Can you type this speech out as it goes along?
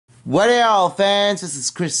What y'all fans? This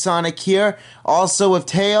is Chris Sonic here, also with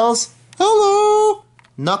Tails, hello,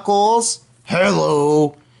 Knuckles,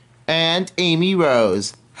 hello, and Amy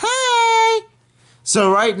Rose, hi!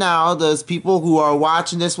 So right now, those people who are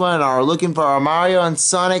watching this one are looking for our Mario and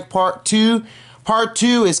Sonic Part 2. Part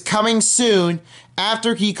 2 is coming soon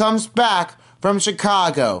after he comes back from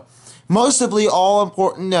Chicago. Mostly all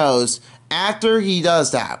important knows after he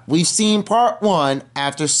does that. We've seen Part 1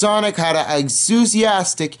 after Sonic had an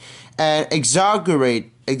enthusiastic and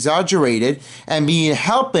exaggerated and being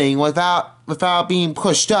helping without being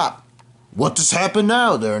pushed up. What just happened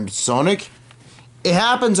now there, Sonic? It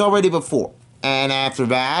happens already before. And after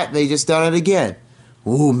that, they just done it again.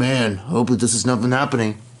 Oh man, hope this is nothing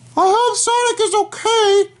happening. I hope Sonic is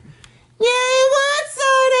okay. Yeah, what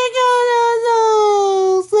Sonic?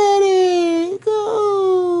 Oh no, Sonic,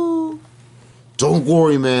 go. Don't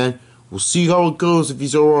worry, man. We'll see how it goes if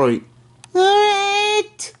he's alright.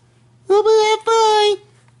 Alright. We'll be fine.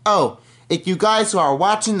 Oh, if you guys are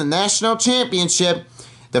watching the National Championship,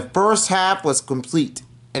 the first half was complete.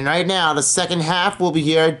 And right now, the second half will be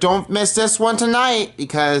here. Don't miss this one tonight,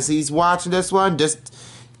 because he's watching this one.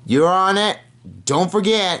 You're on it. Don't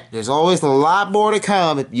forget, there's always a lot more to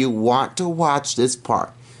come if you want to watch this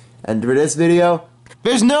part. And for this video,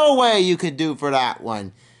 there's no way you could do for that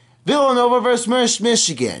one. Villanova vs.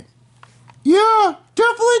 Michigan. Yeah,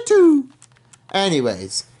 definitely too.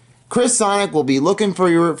 Anyways, Chris Sonic will be looking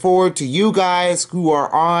forward to you guys who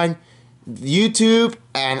are on YouTube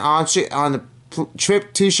and on the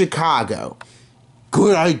trip to Chicago.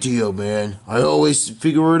 Good idea, man. I always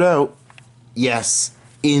figure it out. Yes,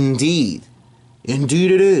 indeed.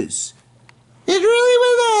 Indeed it is. It really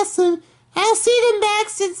was awesome. I'll see them back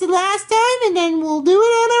since the last time, and then we'll do it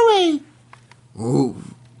on our way. Ooh.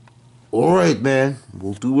 Alright, man.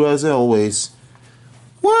 We'll do as always.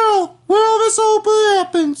 Well, this hopefully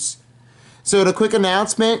happens. So the quick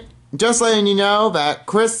announcement, just letting you know that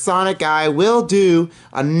Chris Sonic Guy will do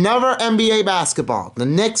another NBA basketball. The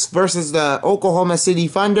Knicks versus the Oklahoma City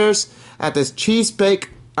Thunders at the Chesapeake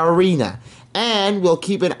Arena. And we'll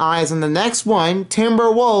keep an eyes on the next one,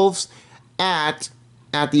 Timberwolves at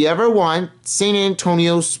the other one, San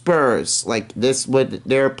Antonio Spurs. Like this, what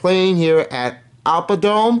they're playing here at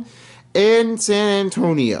Alpha-Dome in San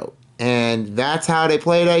Antonio. And that's how they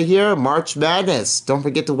play right here, March Madness. Don't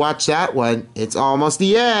forget to watch that one. It's almost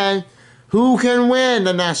the end. Who can win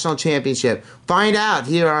the national championship? Find out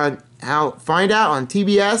on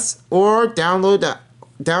TBS or download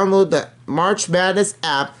the March Madness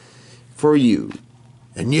app for you.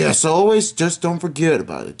 And yes, always just don't forget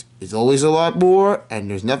about it. It's always a lot more,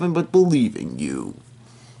 and there's nothing but believing you.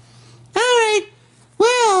 Alright,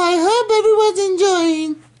 well, I hope everyone's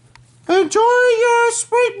enjoying. Enjoy your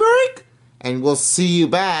spring break, and we'll see you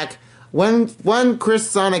back when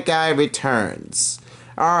Chris Sonic Guy returns.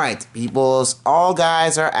 Alright, peoples, all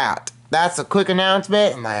guys are out. That's a quick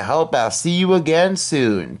announcement, and I hope I'll see you again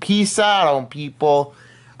soon. Peace out, people,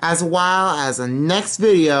 as well as the next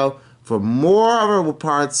video for more other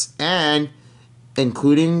parts and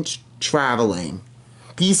including traveling.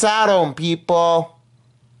 Peace out, people.